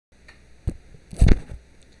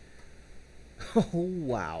Oh,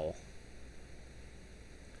 wow.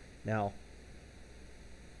 Now,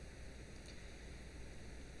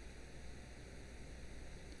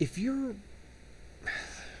 if you're.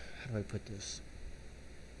 How do I put this?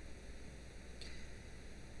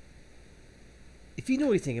 If you know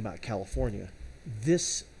anything about California,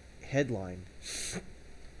 this headline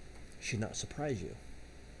should not surprise you.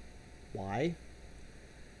 Why?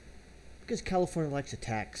 Because California likes to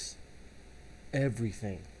tax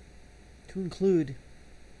everything, to include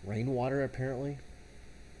rainwater, apparently.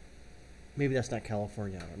 Maybe that's not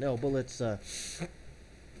California, I don't know, but let's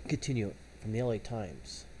continue from the LA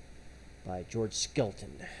Times by George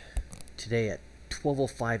Skelton today at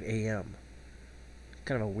 12:05 a.m.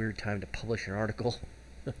 Kind of a weird time to publish an article.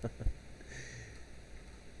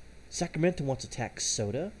 Sacramento wants to tax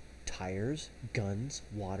soda, tires, guns,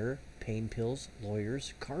 water, pain pills,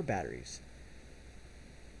 lawyers, car batteries.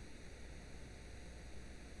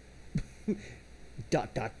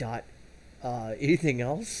 Dot dot dot. Anything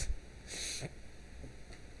else?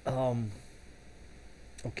 Um.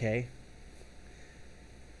 Okay.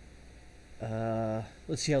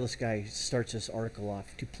 Let's see how this guy starts this article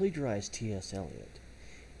off. To plagiarize T.S. Eliot,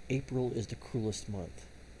 April is the cruelest month.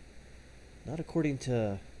 Not according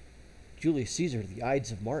to Julius Caesar, the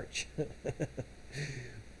Ides of March.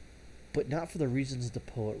 But not for the reasons the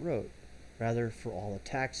poet wrote, rather for all the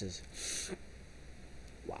taxes.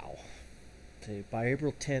 Wow. By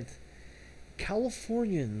April 10th,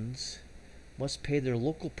 Californians must pay their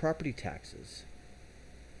local property taxes.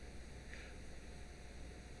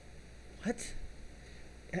 What?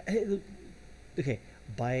 Okay,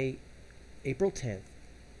 by April 10th,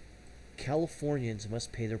 Californians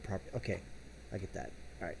must pay their property. Okay, I get that.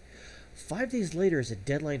 All right. 5 days later is a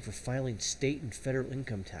deadline for filing state and federal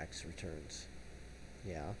income tax returns.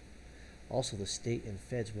 Yeah. Also, the state and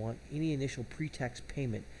feds want any initial pre-tax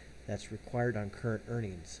payment that's required on current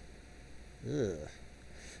earnings. Ugh.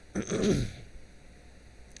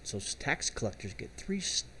 So tax collectors get three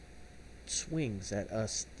swings at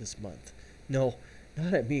us this month. No,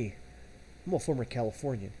 not at me. I'm a former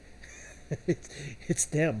Californian. it's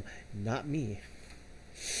them, not me.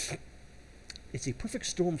 It's a perfect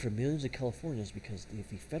storm for millions of Californians because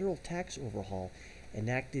the federal tax overhaul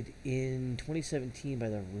enacted in 2017 by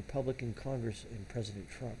the Republican Congress and President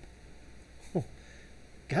Trump.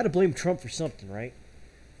 Gotta blame Trump for something, right?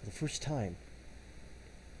 For the first time,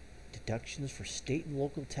 deductions for state and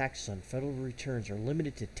local taxes on federal returns are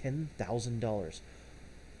limited to $10,000.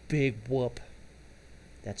 Big whoop.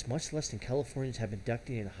 That's much less than Californians have been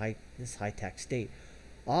deducting in this high tax state.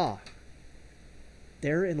 Ah,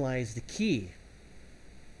 therein lies the key.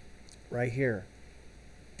 Right here.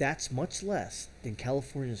 That's much less than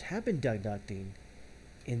Californians have been deducting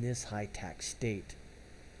in this high tax state.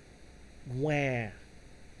 Wah.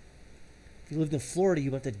 If you lived in Florida,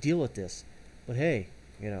 you have to deal with this. But hey,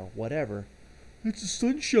 whatever. It's the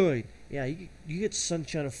sunshine. Yeah, you get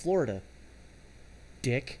sunshine in Florida,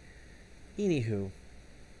 dick. Anywho.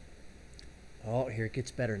 Oh, here it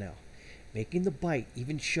gets better now. Making the bite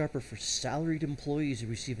even sharper for salaried employees who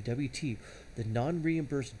receive a W-2, the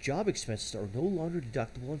non-reimbursed job expenses are no longer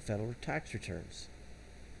deductible in federal tax returns.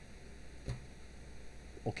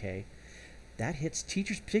 Okay. That hits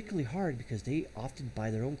teachers particularly hard because they often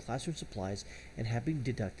buy their own classroom supplies and have been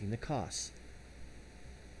deducting the costs.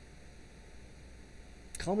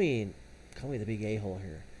 Call me the big a-hole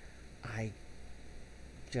here. I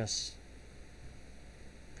just...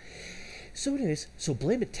 So anyways, so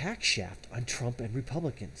blame a tax shaft on Trump and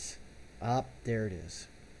Republicans. There it is.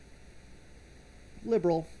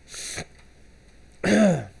 Liberal.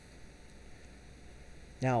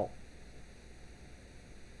 Now,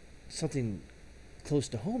 something close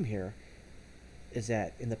to home here is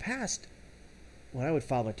that in the past, when I would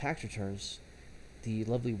file my tax returns, the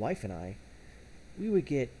lovely wife and I, we would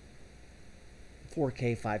get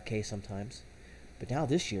 4K, 5K sometimes. But now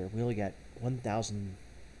this year, we only got 1,000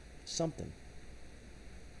 something.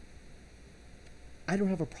 I don't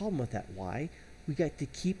have a problem with that. Why? We got to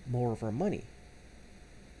keep more of our money.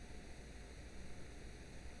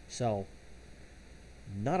 So,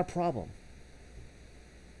 not a problem.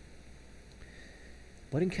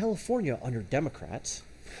 But in California, under Democrats,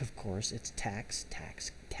 of course, it's tax,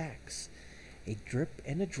 tax, tax. A drip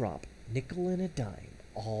and a drop, nickel and a dime,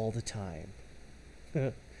 all the time.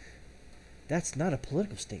 That's not a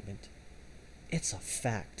political statement. It's a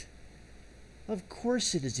fact. Of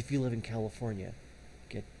course it is if you live in California.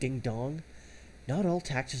 Get ding dong. Not all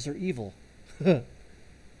taxes are evil.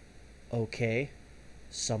 Okay,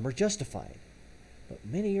 some are justified, but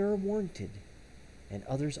many are warranted, and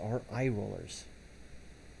others are eye rollers.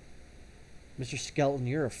 Mr. Skelton,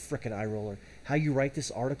 you're a frickin' eye roller. How you write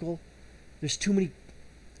this article? There's too many.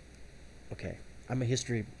 Okay, I'm a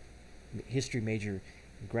history major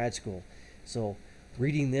in grad school, so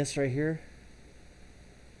reading this right here,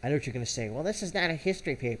 I know what you're gonna say. Well, this is not a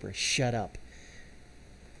history paper. Shut up.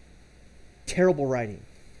 Terrible writing.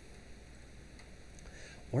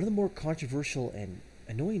 One of the more controversial and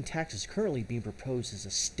annoying taxes currently being proposed is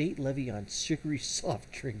a state levy on sugary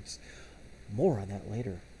soft drinks. More on that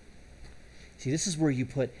later. See, this is where you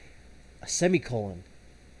put a semicolon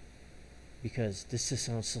because this just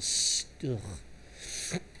sounds so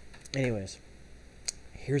Anyways,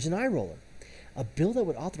 here's an eye roller. A bill that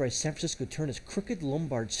would authorize San Francisco to turn its crooked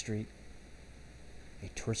Lombard Street, a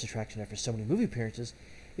tourist attraction after so many movie appearances,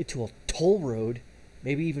 into a toll road,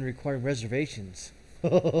 maybe even requiring reservations.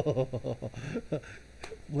 Well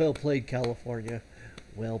played, California.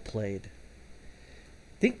 Well played.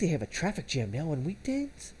 Think they have a traffic jam now on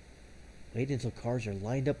weekdays? Wait until cars are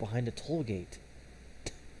lined up behind a toll gate.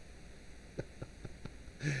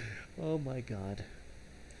 Oh my God.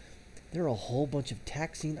 There are a whole bunch of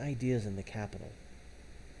taxing ideas in the capital.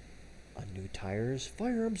 On new tires,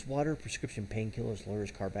 firearms, water, prescription painkillers,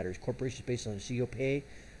 lawyers, car batteries, corporations based on the CEO pay.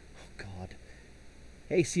 Oh God.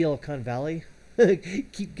 Hey, Silicon Valley.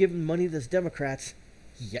 Keep giving money to those Democrats.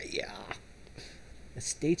 Yeah.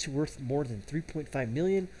 Estates worth more than $3.5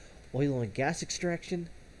 million. Oil and gas extraction.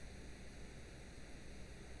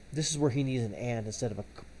 This is where he needs an and instead of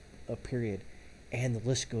a period. And the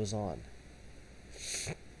list goes on.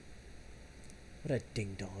 What a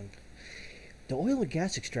ding-dong. The oil and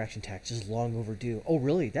gas extraction tax is long overdue. Oh,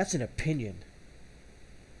 really? That's an opinion.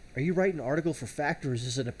 Are you writing an article for fact or is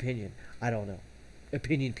this an opinion? I don't know.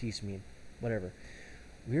 Opinion piece mean. Whatever.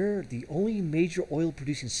 We're the only major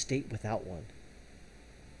oil-producing state without one.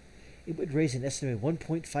 It would raise an estimated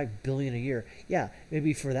 $1.5 billion a year. Yeah,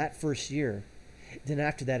 maybe for that first year. Then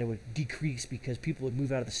after that, it would decrease because people would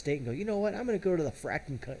move out of the state and go, you know what? I'm going to go to the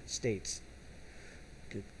fracking states.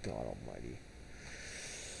 Good God Almighty.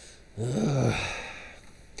 Ugh.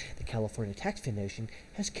 The California Tax Foundation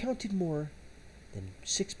has counted more than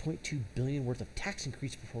 $6.2 billion worth of tax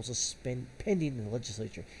increase proposals pending in the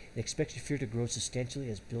legislature and expects the fear to grow substantially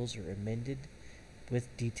as bills are amended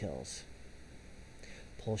with details.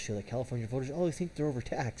 Polls show that California voters always think they're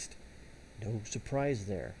overtaxed. No surprise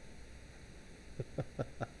there.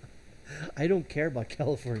 I don't care about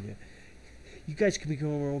California. You guys can be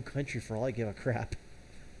going your own country for all I give a crap.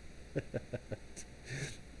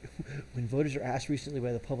 When voters are asked recently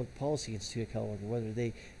by the Public Policy Institute of California whether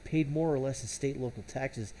they paid more or less in state and local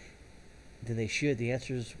taxes than they should, the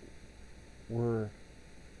answers were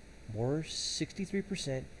more 63%,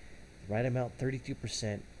 the right amount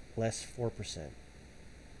 32%, less 4%.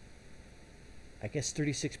 I guess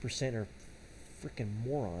 36% are freaking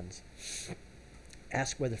morons.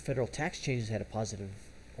 Asked whether federal tax changes had a positive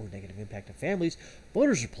or negative impact on families,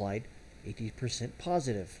 voters replied 80%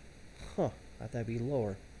 positive. Huh, I thought that'd be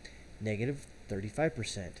lower. Negative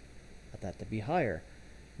 35%. I thought that'd be higher.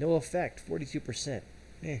 No effect, 42%.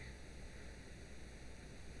 Eh.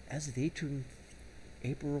 As of the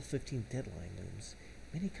April 15th deadline looms,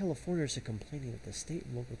 many Californians are complaining of the state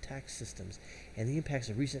and local tax systems and the impacts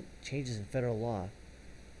of recent changes in federal law.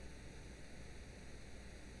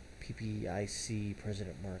 PPIC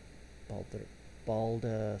President Mark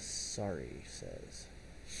Baldassari says.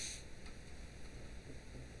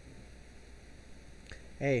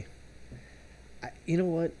 Hey, you know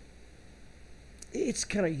what? It's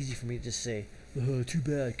kind of easy for me to just say, oh, too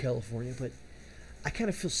bad, California, but I kind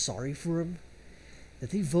of feel sorry for them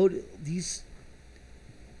that they voted, these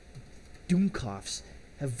doomkoffs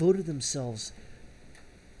have voted themselves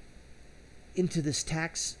into this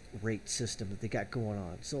tax rate system that they got going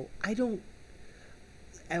on. So I don't,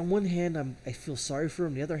 on one hand, I feel sorry for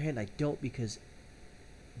them. On the other hand, I don't, because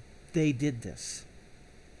they did this.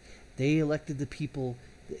 They elected the people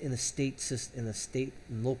in the state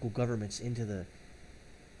and local governments into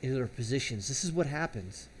their positions. This is what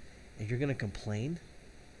happens. And you're going to complain?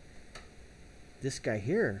 This guy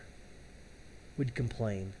here would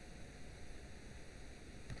complain.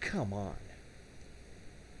 But come on.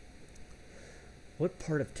 What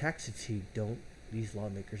part of tax fatigue don't these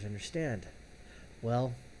lawmakers understand?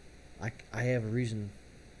 Well, I have a reason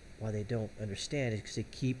why they don't understand. It's because they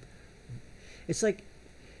keep... It's like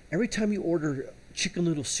every time you order chicken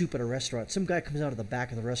noodle soup at a restaurant, some guy comes out of the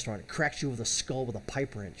back of the restaurant and cracks you over the skull with a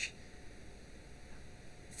pipe wrench.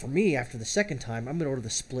 For me, after the second time, I'm going to order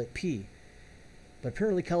the split pea. But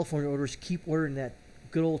apparently California orders keep ordering that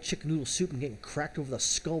good old chicken noodle soup and getting cracked over the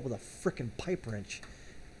skull with a frickin' pipe wrench.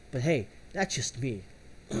 But hey, that's just me.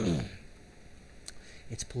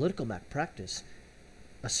 It's political malpractice,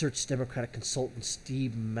 asserts Democratic consultant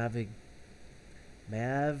Steve Maviglio,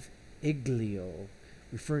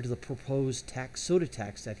 referring to the proposed soda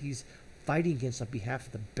tax that he's fighting against on behalf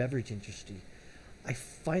of the beverage industry. I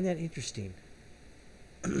find that interesting.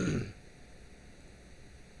 The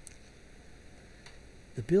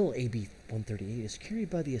bill, AB 138, is carried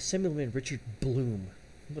by the Assemblyman Richard Bloom.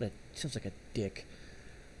 Sounds like a dick.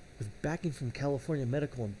 With backing from California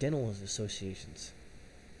medical and dental associations.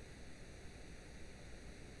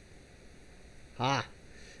 Ha!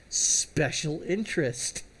 Special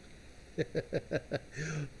interest.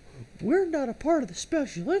 We're not a part of the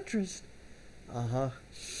special interest. Uh-huh.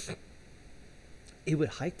 It would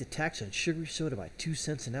hike the tax on sugary soda by 2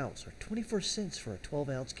 cents an ounce, or 24 cents for a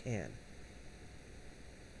 12-ounce can.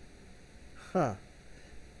 Huh.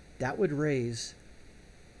 That would raise,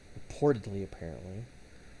 reportedly apparently,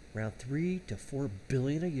 around $3 to $4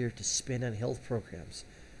 billion a year to spend on health programs.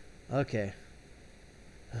 Okay.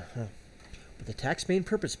 Uh-huh. But the tax's main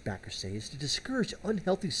purpose, backers say, is to discourage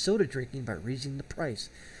unhealthy soda drinking by raising the price,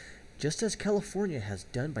 just as California has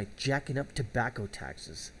done by jacking up tobacco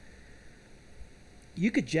taxes.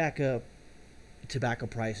 You could jack up tobacco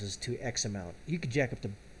prices to X amount. You could jack up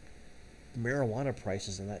the marijuana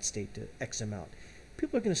prices in that state to X amount.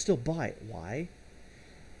 People are going to still buy it. Why?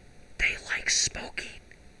 They like smoking.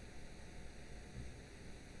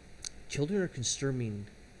 Children are consuming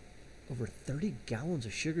over 30 gallons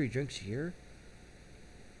of sugary drinks a year.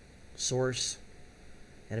 Source.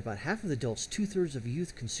 And about half of the adults, 2/3 of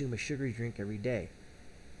youth, consume a sugary drink every day.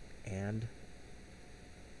 And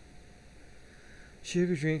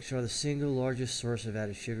sugar drinks are the single largest source of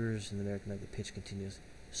added sugars in the American life. The pitch continues.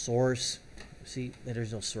 Source. See,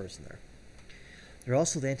 there's no source in there. There are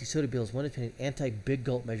also the anti-soda bills, one independent anti-big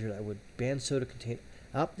gulp measure that would ban soda contain.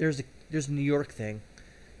 There's a New York thing.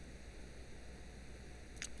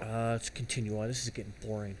 Let's continue on. This is getting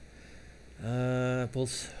boring.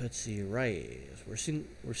 Let's see. Right,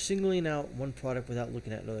 we're singling out one product without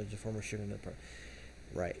looking at another. The former sugar nut product.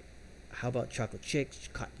 Right. How about chocolate shakes,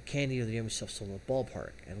 cotton candy, or the yummy stuff sold in the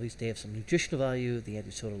ballpark? At least they have some nutritional value. The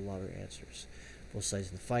anti-soda lottery answers. Both sides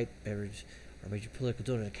in the fight. Beverage are major political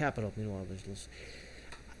donor in the capital. Meanwhile, there's this.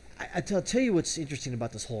 I'll tell you what's interesting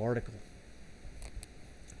about this whole article.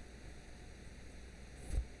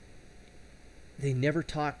 They never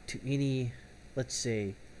talk to any, let's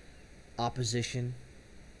say, opposition.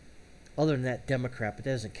 Other than that, Democrat, but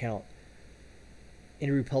that doesn't count.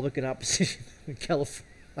 Any Republican opposition in California.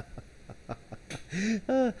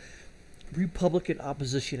 Republican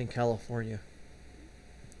opposition in California.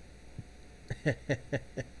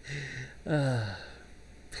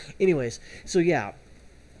 Anyways, so yeah.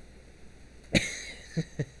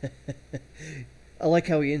 I like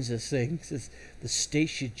how he ends this thing. He says, the state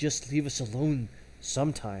should just leave us alone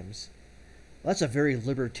sometimes. Well, that's a very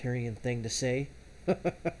libertarian thing to say.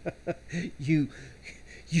 You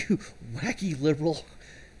wacky liberal.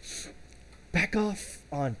 Back off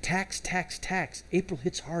on tax. April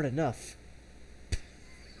hits hard enough.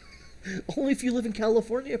 Only if you live in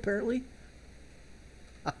California, apparently.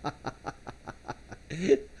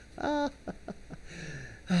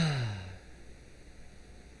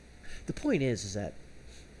 The point is that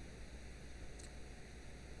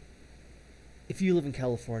if you live in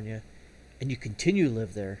California and you continue to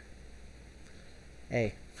live there,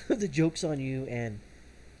 hey, the joke's on you, and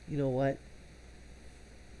you know what?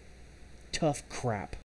 Tough crap.